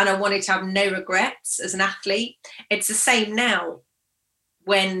and I wanted to have no regrets as an athlete, it's the same now.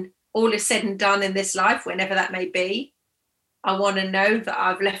 When all is said and done in this life, whenever that may be, I want to know that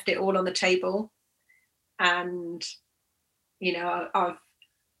I've left it all on the table, and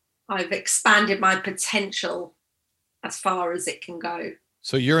I've expanded my potential as far as it can go.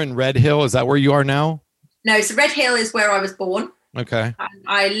 So you're in Red Hill. Is that where you are now? No, so Red Hill is where I was born. Okay.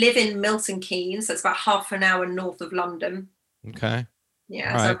 I live in Milton Keynes, so it's about half an hour north of London. Okay.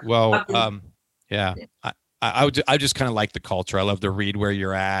 Yeah. All right. So well, yeah. I just kind of like the culture. I love to read where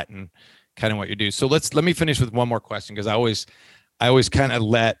you're at and kind of what you do. So let me finish with one more question, because I always kind of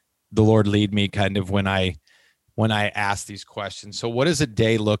let the Lord lead me kind of when I ask these questions. So what does a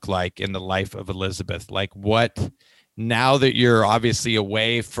day look like in the life of Elizabeth? Like, what, now that you're obviously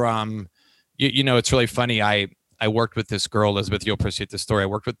away from, you know, it's really funny. I worked with this girl, Elizabeth, you'll appreciate this story. I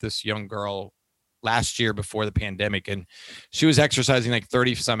worked with this young girl last year before the pandemic, and she was exercising like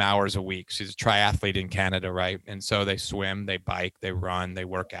 30 some hours a week. She's a triathlete in Canada, right? And so they swim, they bike, they run, they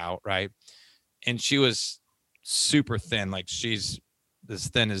work out, right? And she was super thin, like she's as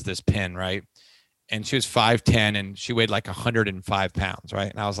thin as this pin, right? And she was 5'10", and she weighed like 105 pounds,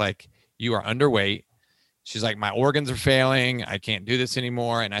 right? And I was like, you are underweight. She's like, my organs are failing. I can't do this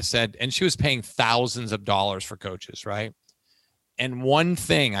anymore. And I said, and she was paying thousands of dollars for coaches, right? And one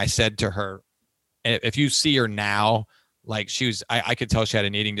thing I said to her, if you see her now, like I could tell she had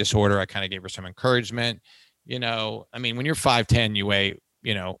an eating disorder. I kind of gave her some encouragement. You know, I mean, when you're 5'10", you weigh,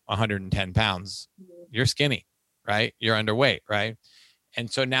 110 pounds, you're skinny, right? You're underweight, right? And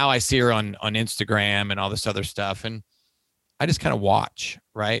so now I see her on Instagram and all this other stuff. And I just kind of watch,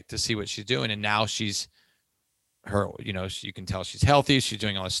 right, to see what she's doing. And now you can tell she's healthy. She's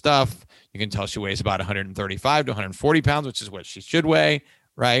doing all this stuff. You can tell she weighs about 135 to 140 pounds, which is what she should weigh,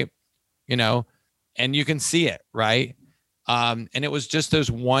 right? And you can see it, right? And it was just those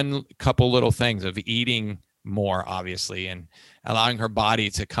one couple little things of eating more, obviously, and allowing her body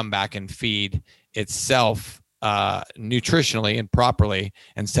to come back and feed itself nutritionally and properly,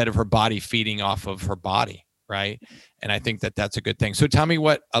 instead of her body feeding off of her body, right? And I think that that's a good thing. So tell me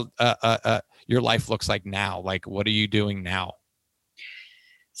what your life looks like now. Like, what are you doing now?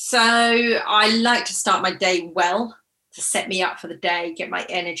 So I like to start my day well, to set me up for the day, get my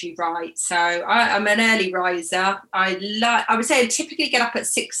energy right. So I'm an early riser. I would say I typically get up at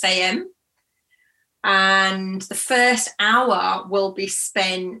 6 a.m. and the first hour will be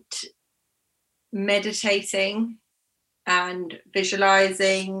spent meditating and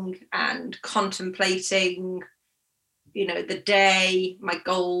visualizing and contemplating, the day, my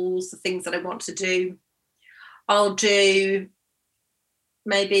goals, the things that I want to do. I'll do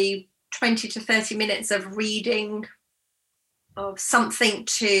maybe 20 to 30 minutes of reading, of something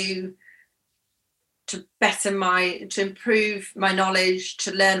to improve my knowledge,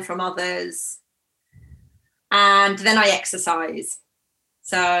 to learn from others. And then I exercise.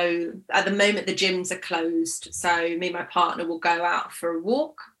 So at the moment, the gyms are closed. So me and my partner will go out for a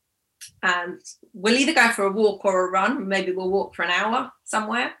walk, and we'll either go for a walk or a run. Maybe we'll walk for an hour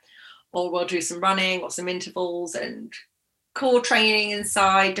somewhere, or we'll do some running or some intervals and core training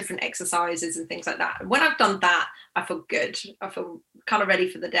inside, different exercises and things like that. And when I've done that, I feel good. I feel kind of ready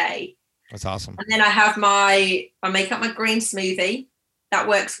for the day. That's awesome. And then I make up my green smoothie. That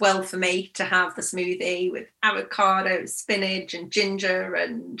works well for me, to have the smoothie with avocado, spinach and ginger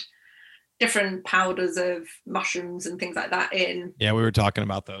and different powders of mushrooms and things like that in. Yeah, we were talking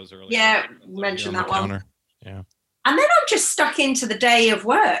about those earlier. Yeah, mentioned that one. Yeah. And then I'm just stuck into the day of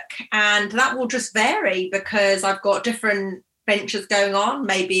work, and that will just vary because I've got different ventures going on.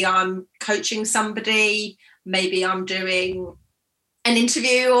 Maybe I'm coaching somebody, maybe I'm doing an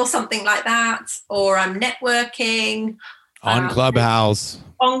interview or something like that, or I'm networking. On Clubhouse.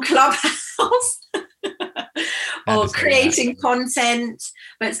 Or creating content.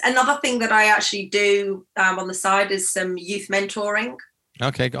 But another thing that I actually do on the side is some youth mentoring.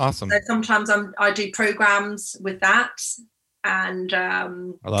 Okay, awesome. So sometimes I do programs with that. And I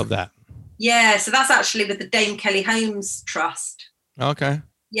love that. Yeah, so that's actually with the Dame Kelly Holmes Trust. Okay.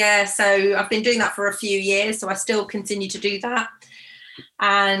 Yeah, so I've been doing that for a few years, so I still continue to do that.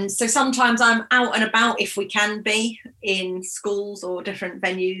 And so sometimes I'm out and about, if we can be, in schools or different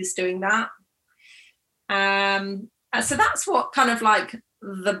venues doing that. So that's what kind of like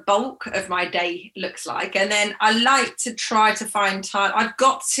the bulk of my day looks like. And then I like to try to find time. I've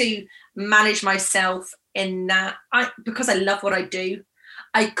got to manage myself in that, because I love what I do.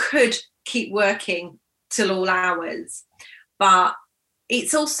 I could keep working till all hours, but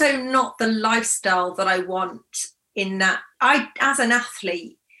it's also not the lifestyle that I want, in that as an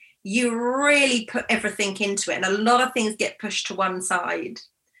athlete, you really put everything into it, and a lot of things get pushed to one side.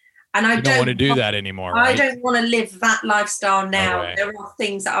 And I don't want to do that anymore. I don't want to live that lifestyle now. No, there are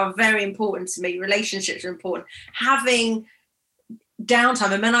things that are very important to me. Relationships are important. Having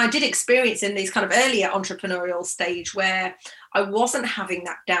downtime. I mean, I did experience in these kind of earlier entrepreneurial stage where I wasn't having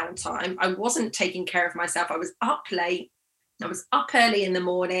that downtime. I wasn't taking care of myself. I was up late. I was up early in the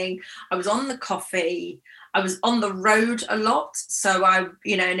morning. I was on the coffee. I was on the road a lot. So and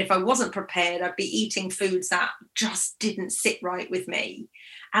if I wasn't prepared, I'd be eating foods that just didn't sit right with me.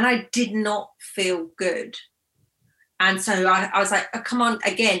 And I did not feel good. And so I was like, oh, come on,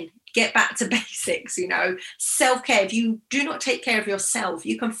 again, get back to basics, self-care. If you do not take care of yourself,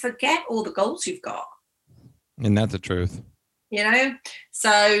 you can forget all the goals you've got. And that's the truth.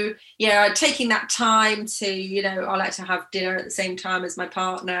 So taking that time to, I like to have dinner at the same time as my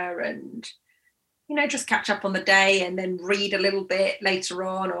partner and, just catch up on the day and then read a little bit later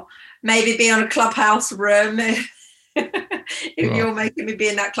on, or maybe be on a clubhouse room. If you're making me be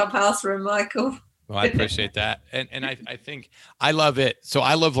in that clubhouse room, Michael. Well, I appreciate that. And I think I love it. So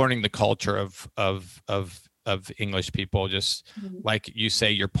I love learning the culture of English people, just like you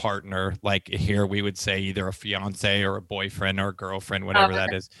say, your partner, like here we would say either a fiance or a boyfriend or a girlfriend, whatever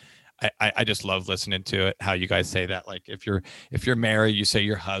that is. I just love listening to it, how you guys say that. Like if you're married, you say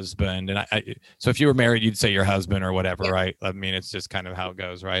your husband. And so if you were married, you'd say your husband or whatever, right? I mean, it's just kind of how it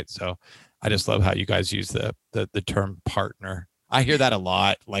goes, right? So I just love how you guys use the term partner. I hear that a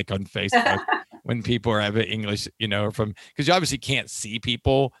lot, like on Facebook. When people are having English, because you obviously can't see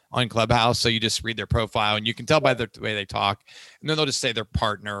people on Clubhouse. So you just read their profile and you can tell by the way they talk. And then they'll just say their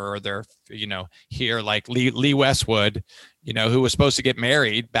partner or their, here, like Lee Westwood, who was supposed to get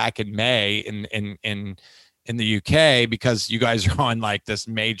married back in May in the UK, because you guys are on like this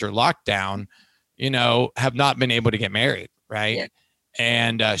major lockdown, have not been able to get married. Right. Yeah.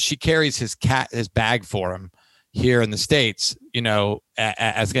 And she carries his bag for him here in the States, and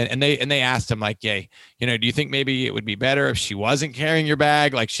they asked him like, do you think maybe it would be better if she wasn't carrying your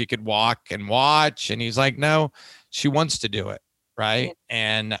bag? Like she could walk and watch. And he's like, no, she wants to do it. Right. Yeah.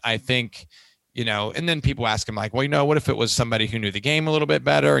 And I think, and then people ask him like, well, what if it was somebody who knew the game a little bit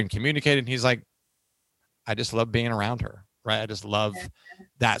better and communicated? And he's like, I just love being around her. Right. I just love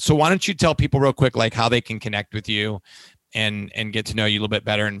that. So why don't you tell people real quick, like how they can connect with you and get to know you a little bit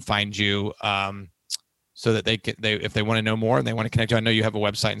better and find you, so that they if they want to know more and they want to connect you. I know you have a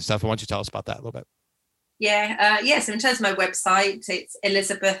website and stuff. Why don't you tell us about that a little bit? Yeah. So in terms of my website, it's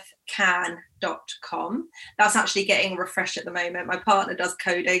elizabethcann.com. That's actually getting refreshed at the moment. My partner does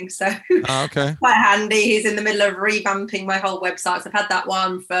coding, so okay. Quite handy. He's in the middle of revamping my whole website. So I've had that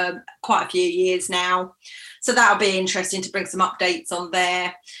one for quite a few years now. So that'll be interesting to bring some updates on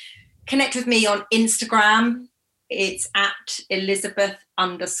there. Connect with me on Instagram. It's at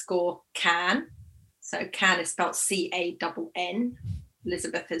Elizabeth_Cann. So Cann is spelled Cann.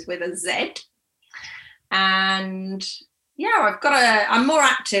 Elizabeth is with a Z. And I'm more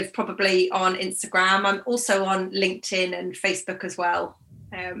active probably on Instagram. I'm also on LinkedIn and Facebook as well.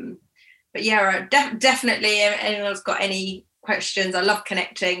 But definitely anyone's got any questions. I love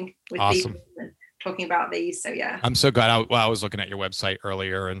connecting with people and talking about these. So yeah. I'm so glad. I was looking at your website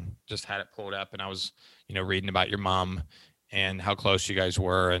earlier and just had it pulled up, and I was, reading about your mom and how close you guys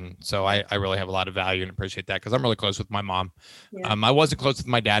were. And so I really have a lot of value and appreciate that, because I'm really close with my mom. Yeah. I wasn't close with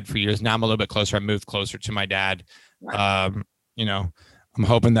my dad for years. Now I'm a little bit closer. I moved closer to my dad. Right. I'm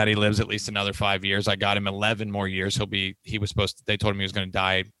hoping that he lives at least another 5 years. I got him 11 more years. They told him he was going to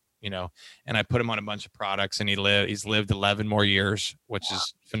die, and I put him on a bunch of products, and he's lived 11 more years, which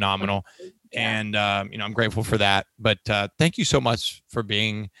is phenomenal. Yeah. And, I'm grateful for that. But thank you so much for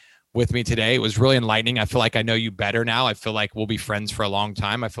being with me today. It was really enlightening. I feel like I know you better now. I feel like we'll be friends for a long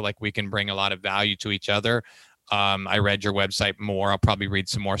time. I feel like we can bring a lot of value to each other. I read your website more. I'll probably read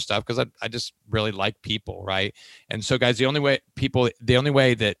some more stuff because I just really like people, right? And so guys, the only way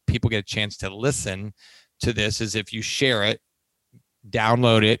that people get a chance to listen to this is if you share it,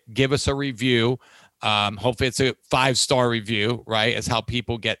 download it, give us a review. Hopefully it's a 5-star review, right? It's how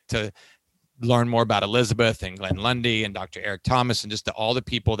people get to learn more about Elizabeth and Glenn Lundy and Dr. Eric Thomas and just all the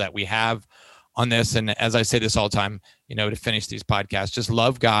people that we have on this. And as I say this all the time, to finish these podcasts, just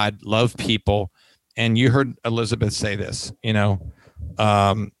love God, love people. And you heard Elizabeth say this,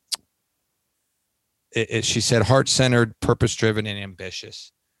 she said, heart-centered, purpose-driven, and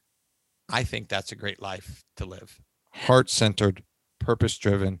ambitious. I think that's a great life to live. Heart-centered,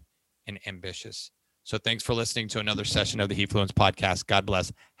 purpose-driven, and ambitious. So thanks for listening to another session of the Hefluence Podcast. God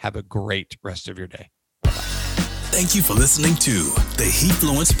bless. Have a great rest of your day. Bye-bye. Thank you for listening to the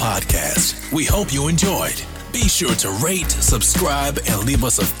Hefluence Podcast. We hope you enjoyed. Be sure to rate, subscribe, and leave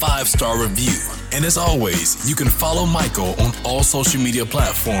us a 5-star review. And as always, you can follow Michael on all social media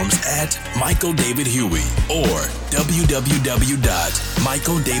platforms at Michael David Huey or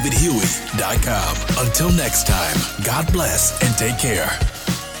www.michaeldavidhuey.com. Until next time, God bless and take care.